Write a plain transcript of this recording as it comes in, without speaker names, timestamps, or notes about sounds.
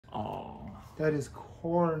That is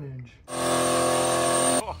carnage.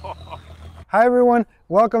 Hi everyone,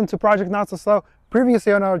 welcome to Project Not So Slow.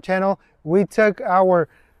 Previously on our channel, we took our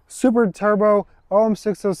super turbo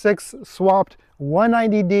OM606 swapped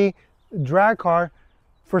 190D Dragcar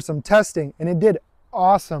for some testing, and it did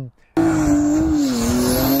awesome.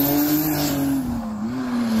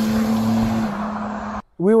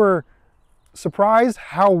 We were surprised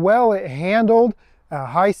how well it handled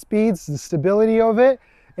high speeds, the stability of it,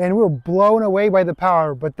 and we were blown away by the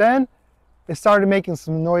power. But then it started making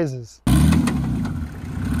some noises,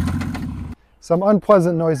 some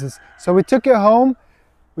unpleasant noises. So we took it home,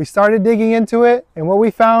 we started digging into it, and what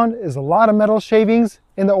we found is a lot of metal shavings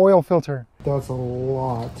in the oil filter. That's a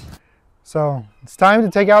lot. So it's time to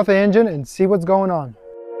take out the engine and see what's going on.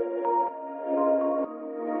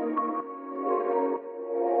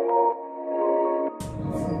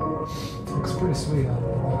 Looks pretty sweet out of the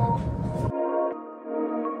back.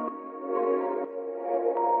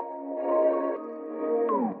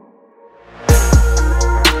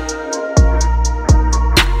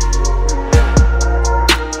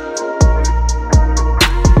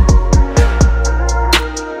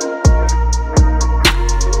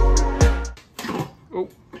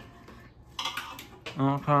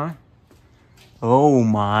 Okay. Oh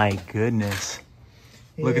my goodness.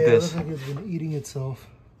 Yeah, look at this. It looks like it's been eating itself.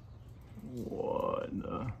 What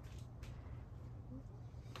the?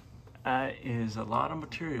 That is a lot of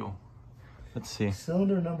material. Let's see.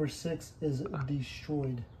 Cylinder number 6 is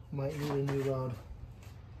destroyed. Might need a new rod.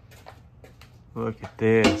 Look at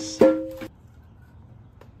this. Dude.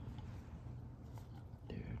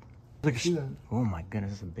 Look at that. Oh my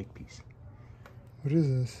goodness, that's a big piece. What is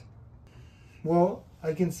this? Well,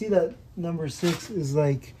 I can see that number 6 is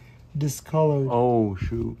like discolored. Oh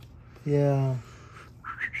shoot. Yeah.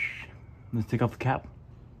 Let's take off the cap.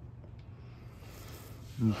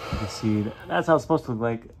 Let's see. That's how it's supposed to look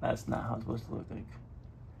like. That's not how it's supposed to look like.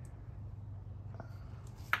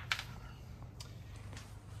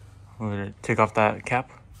 We're gonna take off that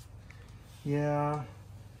cap. Yeah.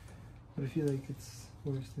 But I feel like it's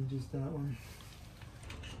worse than just that one.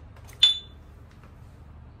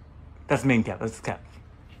 That's the main cap. That's the cap.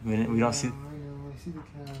 We don't see. I know. I see the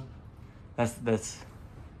cap. That's.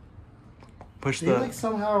 Push they the. like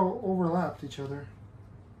somehow overlapped each other.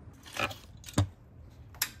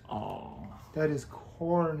 Oh. That is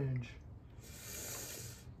carnage.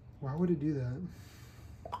 Why would it do that?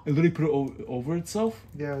 It literally put it over itself?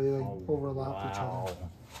 Yeah, they like overlapped each other.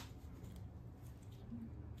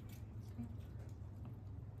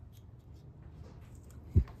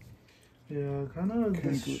 Yeah, kind of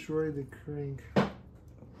destroyed the crank.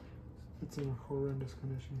 It's in a horrendous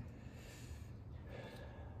condition.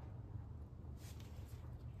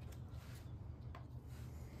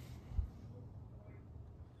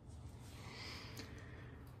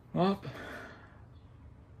 Well,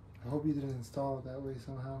 I hope you didn't install it that way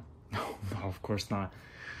somehow. No, of course not.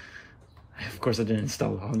 Of course I didn't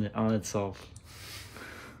install it on itself.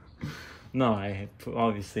 No,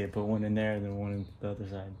 obviously I put one in there and then one in the other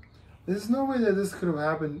side. There's no way that this could have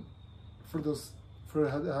happened for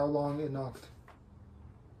how long it knocked.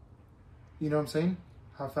 You know what I'm saying?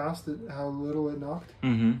 How fast how little it knocked?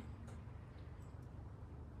 Mm-hmm.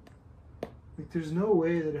 Like there's no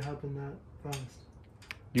way that it happened that fast.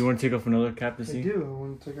 Do you want to take off another cap to see? I do. I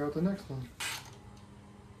want to take out the next one.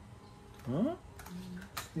 Huh?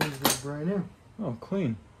 These are brand new. Oh,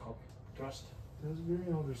 clean. Trust. Those are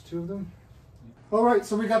very old. There's 2 of them. All right,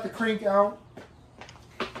 so we got the crank out.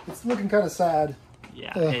 It's looking kind of sad.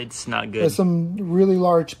 Yeah, it's not good. There's some really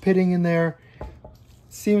large pitting in there.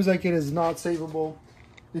 Seems like it is not savable.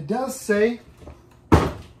 It does say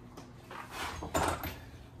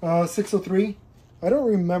 603. I don't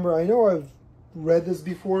remember. I know I've read this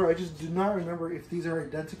before. I just do not remember if these are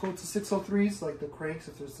identical to 603s, like the cranks,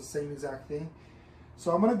 if there's the same exact thing.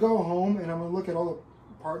 So I'm going to go home and I'm going to look at all the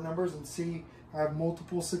part numbers and see. I have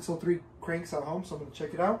multiple 603 cranks at home, so I'm going to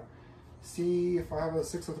check it out. See if I have a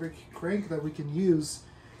 603 crank that we can use.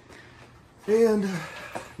 And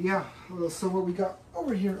yeah, so what we got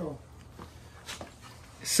over here. Oh,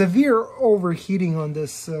 severe overheating on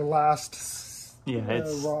this last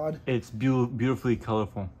rod. It's beautifully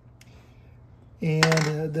colorful.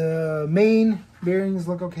 And the main bearings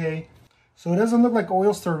look okay. So it doesn't look like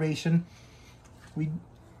oil starvation.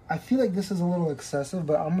 I feel like this is a little excessive,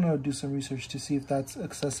 but I'm gonna do some research to see if that's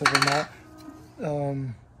excessive or not.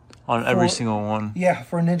 On every single one. Yeah,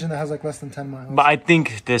 for an engine that has like less than 10 miles. But I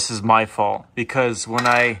think this is my fault because when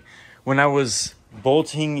I was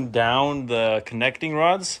bolting down the connecting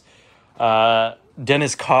rods,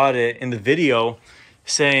 Dennis caught it in the video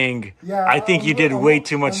saying, Yeah, I think you did way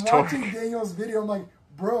too much torque. I'm watching Daniel's video. I'm like,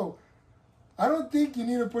 bro, I don't think you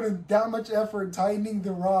need to put in that much effort tightening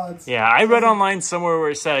the rods. Yeah, I read online somewhere where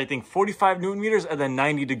it said, I think 45 Newton meters and then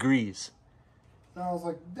 90 degrees. And I was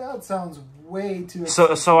like, that sounds way too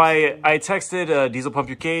So expensive. I texted Diesel Pump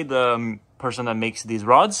UK, the person that makes these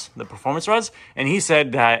rods, the performance rods, and he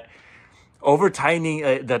said that over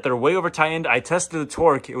tightening, that they're way over tightened. I tested the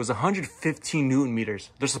torque. It was 115 Newton meters.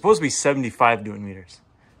 They're supposed to be 75 Newton meters.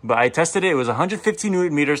 But I tested it. It was 115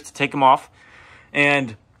 Newton meters to take them off.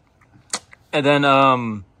 And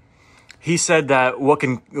then he said that what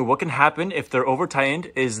can happen if they're over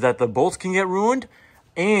tightened is that the bolts can get ruined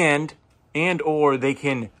and or they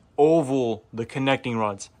can oval the connecting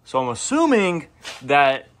rods. So I'm assuming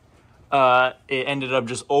that it ended up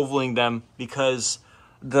just ovaling them because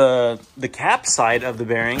the cap side of the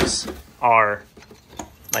bearings are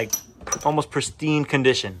like almost pristine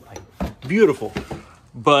condition, like beautiful,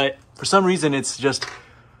 but for some reason it's just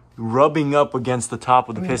rubbing up against the top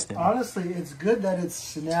of the piston. Honestly, it's good that it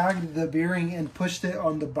snagged the bearing and pushed it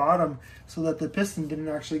on the bottom so that the piston didn't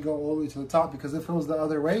actually go all the way to the top, because if it was the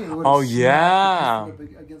other way, it would have snagged the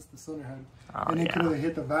piston up against the cylinder head. And it could have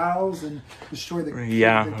hit the valves and destroyed the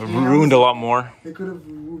ruined a lot more. It could have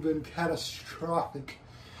been catastrophic.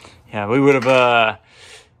 Yeah, we would have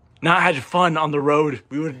not had fun on the road.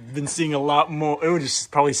 We would have been seeing a lot more. It would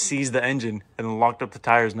just probably seized the engine and locked up the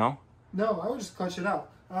tires, no? No, I would just clutch it out.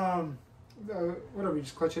 Whatever, you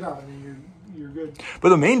just clutch it out. I mean, you're good. But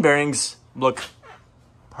the main bearings look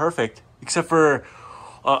perfect, except for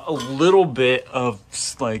a little bit of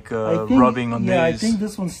like rubbing on these. Yeah, I think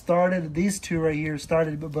this one started. These two right here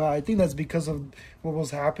started, but I think that's because of what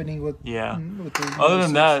was happening with. Yeah. With the other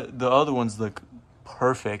than that, the other ones look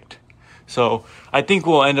perfect. So I think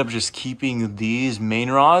we'll end up just keeping these main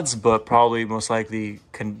rods, but probably most likely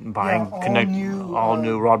buying all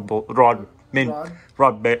new rod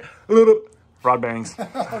bearings.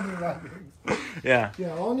 Yeah.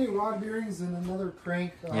 Yeah, all new rod bearings and another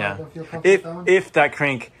crank. Yeah. Don't feel comfortable if that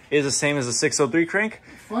crank is the same as the 603 crank.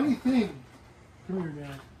 Funny thing, come here,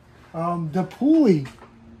 man. The pulley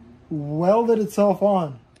welded itself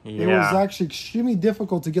on. Yeah. It was actually extremely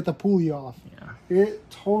difficult to get the pulley off. Yeah. It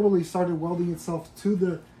totally started welding itself to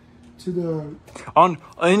the. On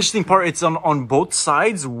an interesting part, it's on both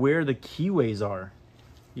sides where the keyways are.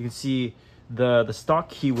 You can see the stock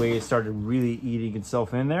keyway started really eating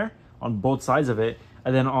itself in there on both sides of it,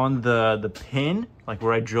 and then on the pin, like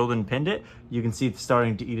where I drilled and pinned it, you can see it's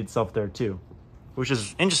starting to eat itself there too, which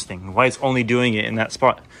is interesting. Why it's only doing it in that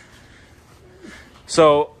spot.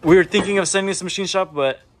 So we were thinking of sending this to machine shop,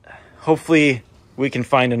 but hopefully we can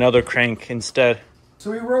find another crank instead. So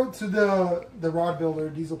we wrote to the rod builder,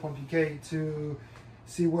 Diesel Pump UK, to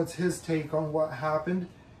see what's his take on what happened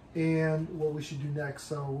and what we should do next.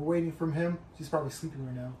 So we're waiting from him. He's probably sleeping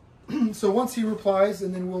right now. So once he replies,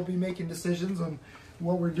 and then we'll be making decisions on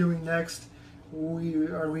what we're doing next.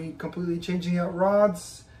 Are we completely changing out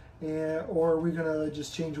rods, or are we gonna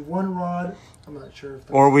just change one rod? I'm not sure. If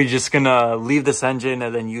that's or are we just gonna leave this engine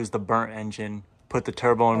and then use the burnt engine, put the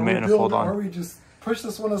turbo and manifold on? Or we just push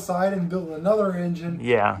this one aside and build another engine.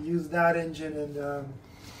 Yeah. Use that engine and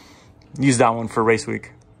use that one for race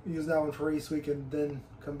week. Use that one for race week, and then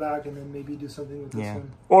come back and then maybe do something with this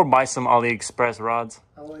one. Or buy some AliExpress rods.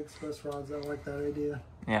 AliExpress rods. I like that idea.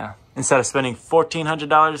 Yeah. Instead of spending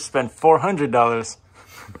 $1,400, spend $400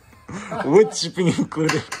 with shipping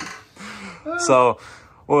included. So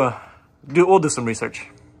we'll do some research.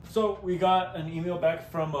 So we got an email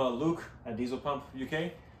back from Luke at Diesel Pump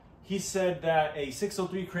UK. He said that a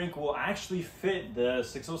 603 crank will actually fit the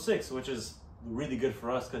 606, which is really good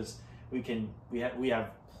for us because we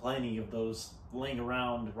have plenty of those laying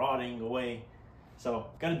around, rotting away. So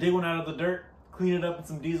gotta dig one out of the dirt, clean it up with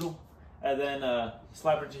some diesel, and then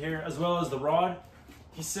slap it to here, as well as the rod.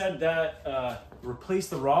 He said that replace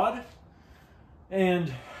the rod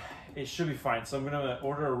and it should be fine. So I'm gonna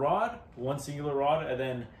order a rod, one singular rod, and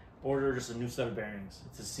then order just a new set of bearings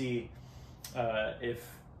to see if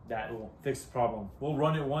that will fix the problem. We'll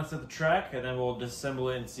run it once at the track and then we'll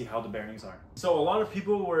disassemble it and see how the bearings are. So a lot of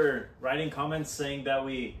people were writing comments saying that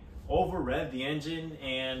we over rev the engine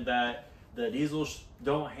and that the diesels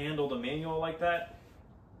don't handle the manual like that.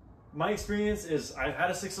 My experience is I've had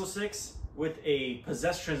a 606 with a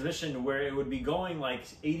possessed transmission where it would be going like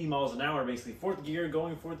 80 miles an hour, basically fourth gear,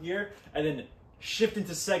 and then shift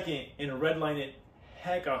into second and redline it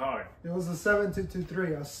hecka hard. It was a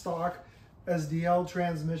 7223, a stock SDL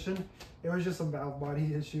transmission. It was just some valve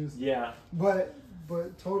body issues. Yeah. But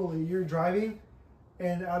totally, you're driving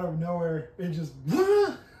and out of nowhere it just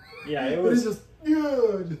yeah, it was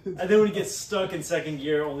good. And then when you get stuck in second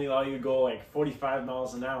gear, only allow you to go like 45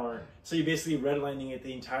 miles an hour. So you're basically redlining it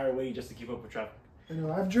the entire way just to keep up with traffic. I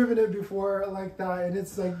know, I've driven it before like that, and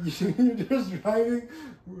it's like you're just driving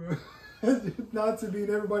not to be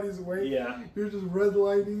in everybody's way. Yeah. You're just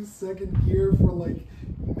redlining second gear for like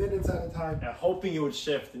minutes at a time. Yeah, hoping it would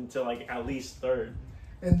shift into like at least third.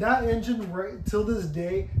 And that engine, right till this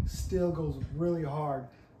day, still goes really hard.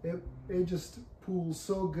 It just pulls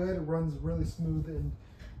so good. It runs really smooth, and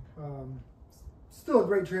still a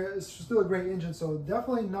great engine. So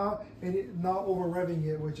definitely not over revving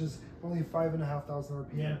it, which is only 5,500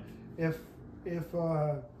 RPM. Yeah. If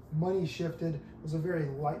money shifted, it was a very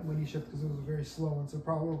light money shift because it was very slow, and so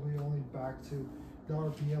probably only back to the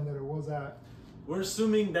RPM that it was at. We're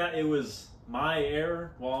assuming that it was my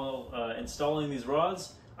error while installing these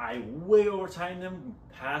rods. I way over tightened them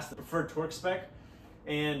past the preferred torque spec,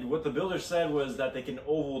 and what the builder said was that they can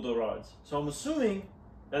oval the rods. So I'm assuming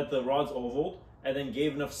that the rods ovaled and then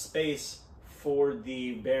gave enough space for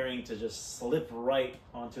the bearing to just slip right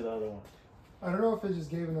onto the other one. I don't know if it just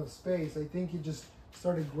gave enough space. I think he just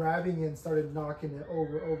started grabbing it and started knocking it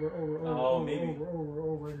over, and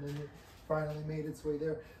then it finally made its way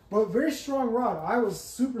there. But very strong rod. I was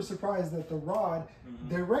super surprised that the rod,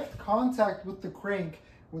 direct contact with the crank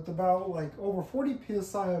with about like over 40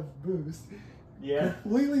 psi of boost,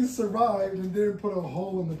 completely survived and didn't put a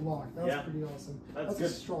hole in the block. That's pretty awesome. That's good. A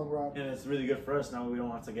strong rod. And it's really good for us now. We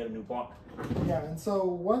don't have to get a new block. Yeah, and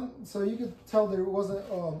so you could tell there wasn't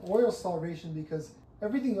oil salvation because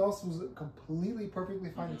everything else was completely perfectly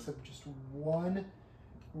fine except just one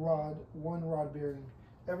rod bearing.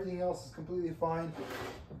 Everything else is completely fine.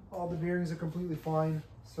 All the bearings are completely fine.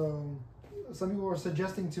 So some people are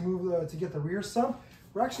suggesting to move to get the rear sump.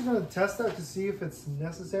 We're actually going to test that to see if it's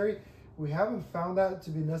necessary. We haven't found that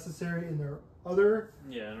to be necessary in their other,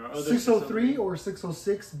 603 or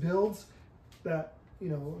 606 builds that, you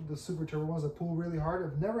know, the super turbo ones that pull really hard.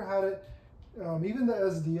 I've never had it. Even the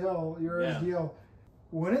SDL, SDL,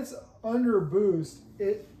 when it's under boost,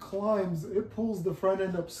 it climbs, it pulls the front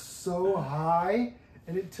end up so high,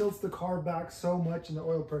 and it tilts the car back so much, and the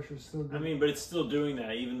oil pressure is still good. I mean, but it's still doing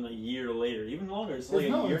that even a year later, even longer. It's like a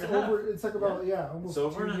year and a half. It's like about, almost 2 years. It's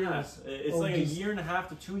over and a half. It's like a year and a half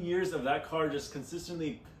to 2 years of that car just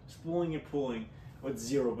consistently spooling and pulling with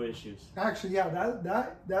zero issues. Actually,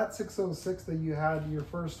 that 606 that you had, your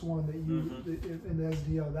first one that you in the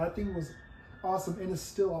SDL, that thing was awesome, and it's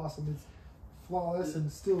still awesome. It's flawless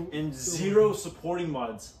and still zero supporting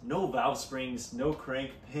mods, no valve springs, no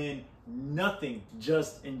crank pin, nothing,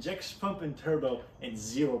 just injection pump and turbo, and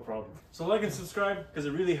zero problem. So like and subscribe because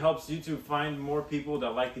it really helps YouTube find more people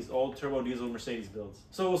that like these old turbo diesel Mercedes builds.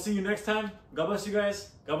 So we'll see you next time. God bless you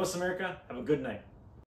guys. God bless America. Have a good night.